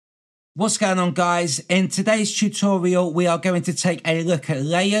What's going on, guys? In today's tutorial, we are going to take a look at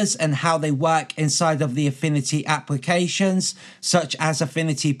layers and how they work inside of the Affinity applications, such as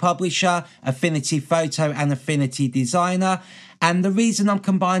Affinity Publisher, Affinity Photo, and Affinity Designer. And the reason I'm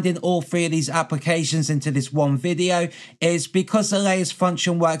combining all three of these applications into this one video is because the layers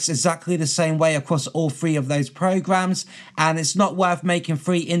function works exactly the same way across all three of those programs, and it's not worth making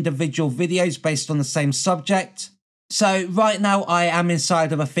three individual videos based on the same subject. So right now I am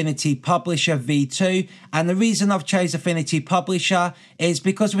inside of Affinity Publisher V2, and the reason I've chose Affinity Publisher is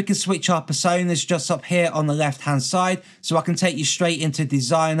because we can switch our personas just up here on the left hand side, so I can take you straight into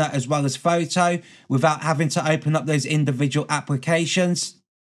Designer as well as Photo without having to open up those individual applications.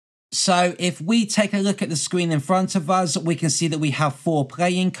 So if we take a look at the screen in front of us, we can see that we have 4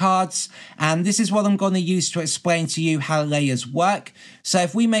 playing cards, and this is what I'm going to use to explain to you how layers work. So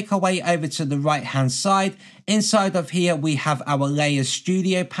if we make our way over to the right hand side, inside of here we have our Layers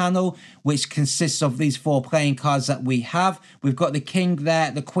Studio panel, which consists of these 4 playing cards that we have. We've got the King there,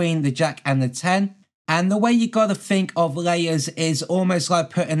 the Queen, the Jack and the 10. And the way you got to think of layers is almost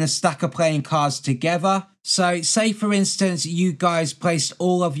like putting a stack of playing cards together. So say for instance, you guys placed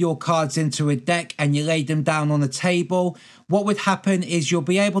all of your cards into a deck and you laid them down on a table. What would happen is you'll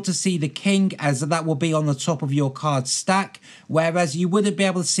be able to see the King, as that will be on the top of your card stack, whereas you wouldn't be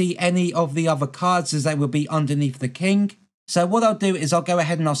able to see any of the other cards as they would be underneath the King. So what I'll do is I'll go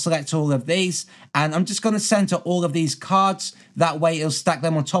ahead and I'll select all of these, and I'm just going to center all of these cards. That way it'll stack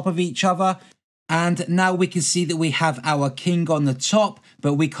them on top of each other. And now we can see that we have our King on the top,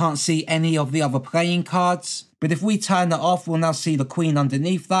 but we can't see any of the other playing cards. But if we turn that off, we'll now see the Queen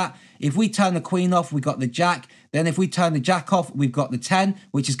underneath that. If we turn the Queen off, we've got the Jack. Then if we turn the Jack off, we've got the 10,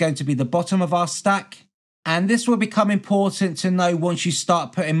 which is going to be the bottom of our stack. And this will become important to know once you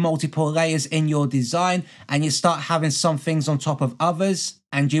start putting multiple layers in your design and you start having some things on top of others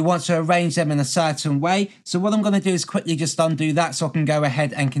and you want to arrange them in a certain way. So what I'm going to do is quickly just undo that so I can go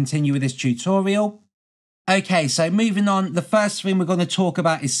ahead and continue with this tutorial. Okay, so moving on, the first thing we're going to talk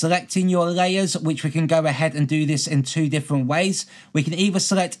about is selecting your layers, which we can go ahead and do this in 2 different ways. We can either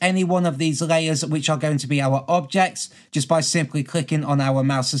select any one of these layers, which are going to be our objects, just by simply clicking on our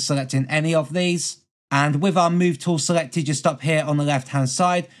mouse and selecting any of these. And with our move tool selected just up here on the left hand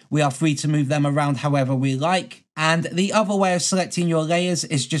side, we are free to move them around however we like. And the other way of selecting your layers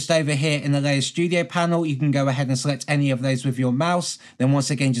is just over here in the Layers Studio panel. You can go ahead and select any of those with your mouse. Then once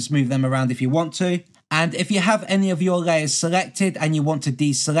again, just move them around if you want to. And if you have any of your layers selected and you want to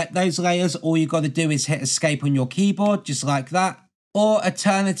deselect those layers, all you got to do is hit escape on your keyboard, just like that. Or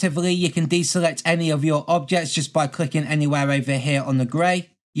alternatively, you can deselect any of your objects just by clicking anywhere over here on the grey.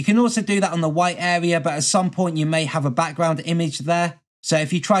 You can also do that on the white area, but at some point you may have a background image there. So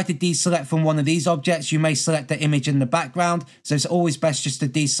if you try to deselect from one of these objects, you may select the image in the background. So it's always best just to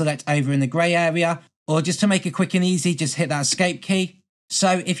deselect over in the grey area. Or just to make it quick and easy, just hit that escape key.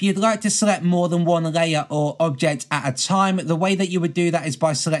 So if you'd like to select more than one layer or object at a time, the way that you would do that is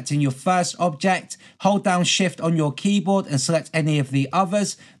by selecting your first object, hold down Shift on your keyboard and select any of the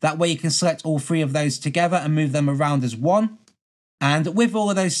others. That way you can select all 3 of those together and move them around as one. And with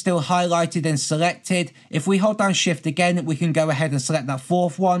all of those still highlighted and selected, if we hold down Shift again, we can go ahead and select that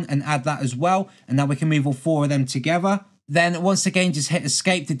 4th one and add that as well. And now we can move all 4 of them together. Then once again, just hit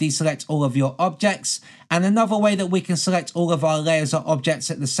escape to deselect all of your objects. And another way that we can select all of our layers or objects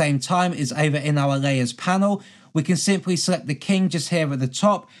at the same time is over in our layers panel. We can simply select the King just here at the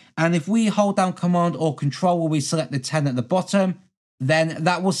top. And if we hold down Command or Control where we select the 10 at the bottom, then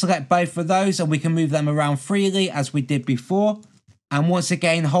that will select both of those and we can move them around freely as we did before. And once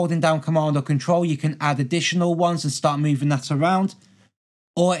again, holding down Command or Control, you can add additional ones and start moving that around.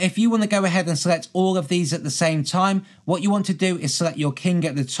 Or if you want to go ahead and select all of these at the same time, what you want to do is select your King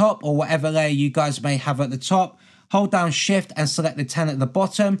at the top or whatever layer you guys may have at the top. Hold down Shift and select the 10 at the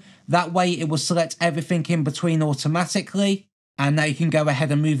bottom. That way it will select everything in between automatically. And now you can go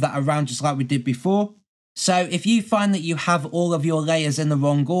ahead and move that around just like we did before. So if you find that you have all of your layers in the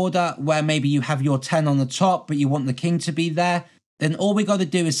wrong order, where maybe you have your 10 on the top, but you want the King to be there, then all we got to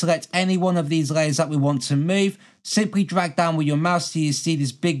do is select any one of these layers that we want to move. Simply drag down with your mouse till you see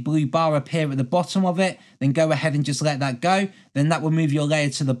this big blue bar appear at the bottom of it. Then go ahead and just let that go. Then that will move your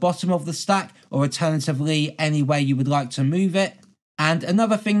layer to the bottom of the stack, or alternatively any way you would like to move it. And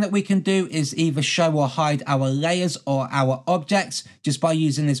another thing that we can do is either show or hide our layers or our objects just by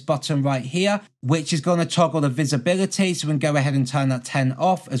using this button right here, which is going to toggle the visibility. So we can go ahead and turn that 10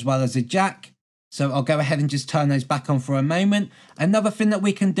 off as well as the Jack. So I'll go ahead and just turn those back on for a moment. Another thing that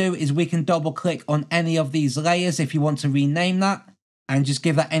we can do is we can double click on any of these layers if you want to rename that, and just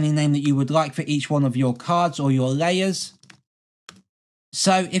give that any name that you would like for each one of your cards or your layers.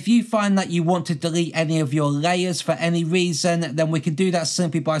 So if you find that you want to delete any of your layers for any reason, then we can do that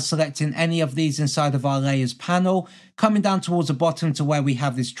simply by selecting any of these inside of our layers panel, coming down towards the bottom to where we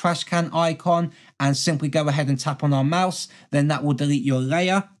have this trash can icon, and simply go ahead and tap on our mouse, then that will delete your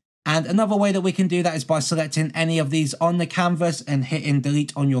layer. And another way that we can do that is by selecting any of these on the canvas and hitting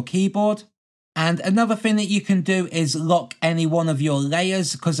delete on your keyboard. And another thing that you can do is lock any one of your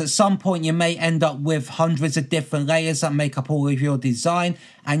layers, because at some point you may end up with hundreds of different layers that make up all of your design,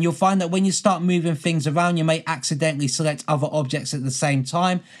 and you'll find that when you start moving things around you may accidentally select other objects at the same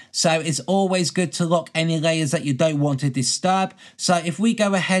time. So it's always good to lock any layers that you don't want to disturb. So if we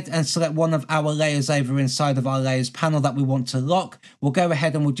go ahead and select one of our layers over inside of our layers panel that we want to lock, we'll go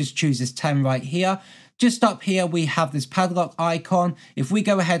ahead and we'll just choose this 10 right here. Just up here, we have this padlock icon. If we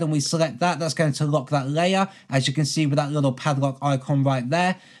go ahead and we select that, that's going to lock that layer, as you can see with that little padlock icon right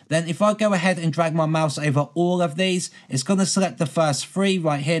there. Then if I go ahead and drag my mouse over all of these, it's going to select the first 3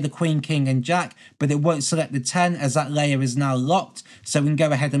 right here, the Queen, King, and Jack, but it won't select the 10 as that layer is now locked. So we can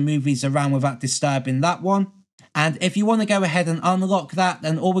go ahead and move these around without disturbing that one. And if you want to go ahead and unlock that,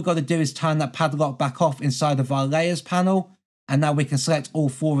 then all we've got to do is turn that padlock back off inside of our layers panel. And now we can select all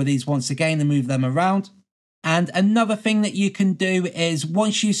 4 of these once again and move them around. And another thing that you can do is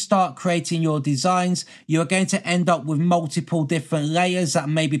once you start creating your designs, you're going to end up with multiple different layers that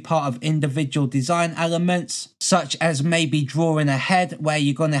may be part of individual design elements, such as maybe drawing a head where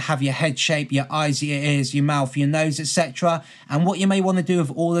you're going to have your head shape, your eyes, your ears, your mouth, your nose, etc. And what you may want to do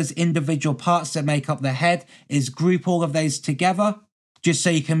with all those individual parts that make up the head is group all of those together, just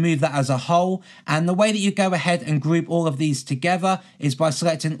so you can move that as a whole. And the way that you go ahead and group all of these together is by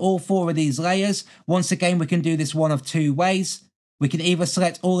selecting all 4 of these layers. Once again, we can do this one of 2 ways. We can either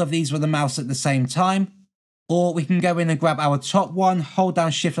select all of these with the mouse at the same time, or we can go in and grab our top one, hold down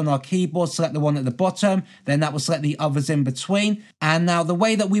shift on our keyboard, select the one at the bottom, then that will select the others in between. And now the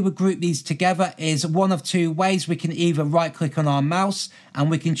way that we would group these together is one of 2 ways. We can either right click on our mouse and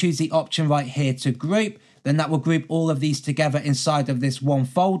we can choose the option right here to group. Then that will group all of these together inside of this one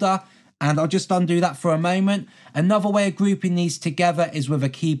folder. And I'll just undo that for a moment. Another way of grouping these together is with a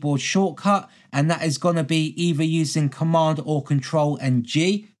keyboard shortcut, and that is going to be either using Command or Control and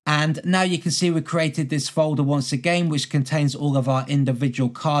G. And now you can see we created this folder once again, which contains all of our individual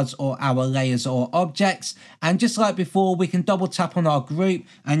cards or our layers or objects. And just like before, we can double tap on our group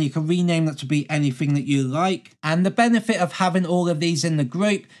and you can rename that to be anything that you like. And the benefit of having all of these in the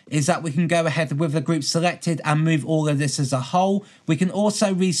group is that we can go ahead with the group selected and move all of this as a whole. We can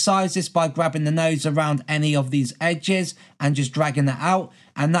also resize this by grabbing the nose around any of these edges and just dragging it out.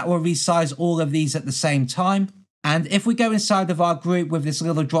 And that will resize all of these at the same time. And if we go inside of our group with this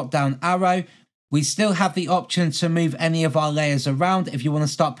little drop down arrow, we still have the option to move any of our layers around if you want to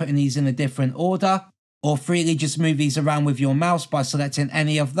start putting these in a different order, or freely just move these around with your mouse by selecting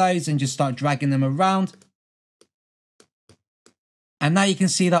any of those and just start dragging them around. And now you can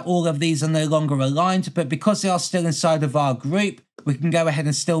see that all of these are no longer aligned, but because they are still inside of our group, we can go ahead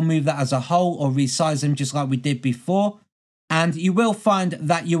and still move that as a whole or resize them just like we did before. And you will find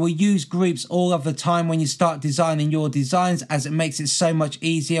that you will use groups all of the time when you start designing your designs, as it makes it so much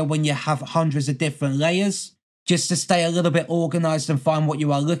easier when you have hundreds of different layers, just to stay a little bit organized and find what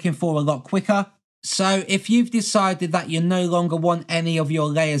you are looking for a lot quicker. So if you've decided that you no longer want any of your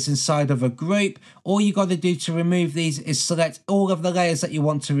layers inside of a group, all you got to do to remove these is select all of the layers that you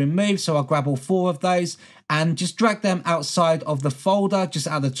want to remove. So I'll grab all 4 of those and just drag them outside of the folder, just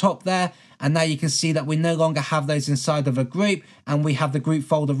at the top there. And now you can see that we no longer have those inside of a group, and we have the group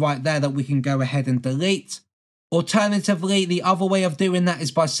folder right there that we can go ahead and delete. Alternatively, the other way of doing that is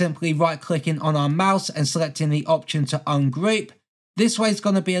by simply right clicking on our mouse and selecting the option to ungroup. This way is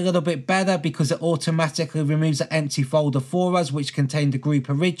going to be a little bit better because it automatically removes an empty folder for us which contained the group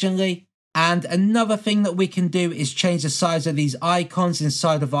originally. And another thing that we can do is change the size of these icons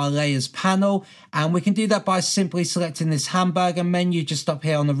inside of our layers panel, and we can do that by simply selecting this hamburger menu just up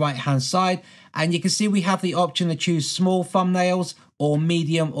here on the right hand side, and you can see we have the option to choose small thumbnails or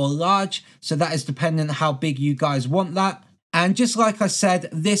medium or large, so that is depending on how big you guys want that. And just like I said,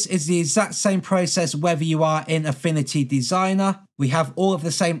 this is the exact same process whether you are in Affinity Designer. We have all of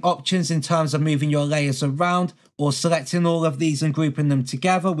the same options in terms of moving your layers around or selecting all of these and grouping them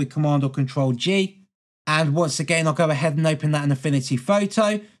together with Command or Control G. And once again, I'll go ahead and open that in Affinity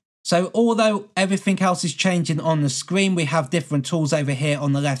Photo. So although everything else is changing on the screen, we have different tools over here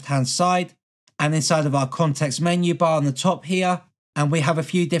on the left hand side and inside of our context menu bar on the top here. And we have a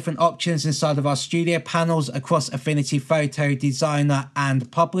few different options inside of our studio panels across Affinity Photo, Designer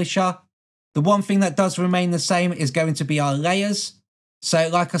and Publisher. The one thing that does remain the same is going to be our layers. So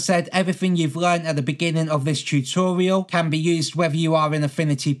like I said, everything you've learned at the beginning of this tutorial can be used whether you are in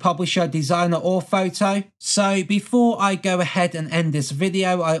Affinity Publisher, Designer or Photo. So before I go ahead and end this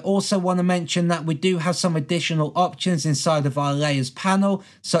video, I also want to mention that we do have some additional options inside of our layers panel,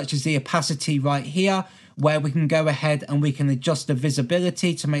 such as the opacity right here, where we can go ahead and we can adjust the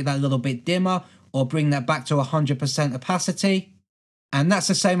visibility to make that a little bit dimmer or bring that back to 100% opacity. And that's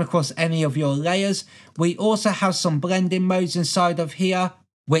the same across any of your layers. We also have some blending modes inside of here,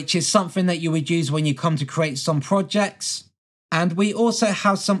 which is something that you would use when you come to create some projects. And we also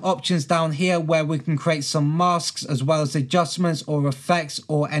have some options down here where we can create some masks as well as adjustments or effects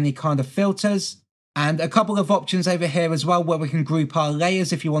or any kind of filters. And a couple of options over here as well where we can group our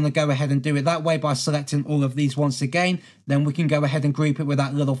layers. If you want to go ahead and do it that way by selecting all of these once again, then we can go ahead and group it with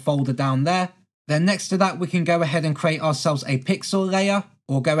that little folder down there. Then next to that, we can go ahead and create ourselves a pixel layer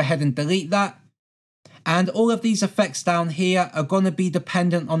or go ahead and delete that. And all of these effects down here are going to be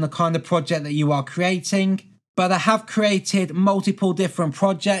dependent on the kind of project that you are creating. But I have created multiple different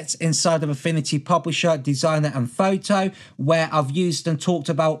projects inside of Affinity Publisher, Designer and Photo, where I've used and talked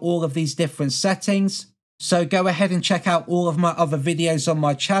about all of these different settings. So go ahead and check out all of my other videos on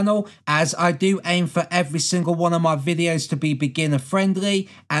my channel, as I do aim for every single one of my videos to be beginner friendly,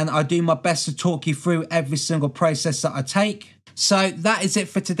 and I do my best to talk you through every single process that I take. So that is it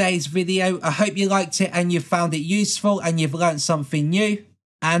for today's video. I hope you liked it and you found it useful and you've learned something new,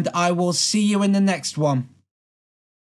 and I will see you in the next one.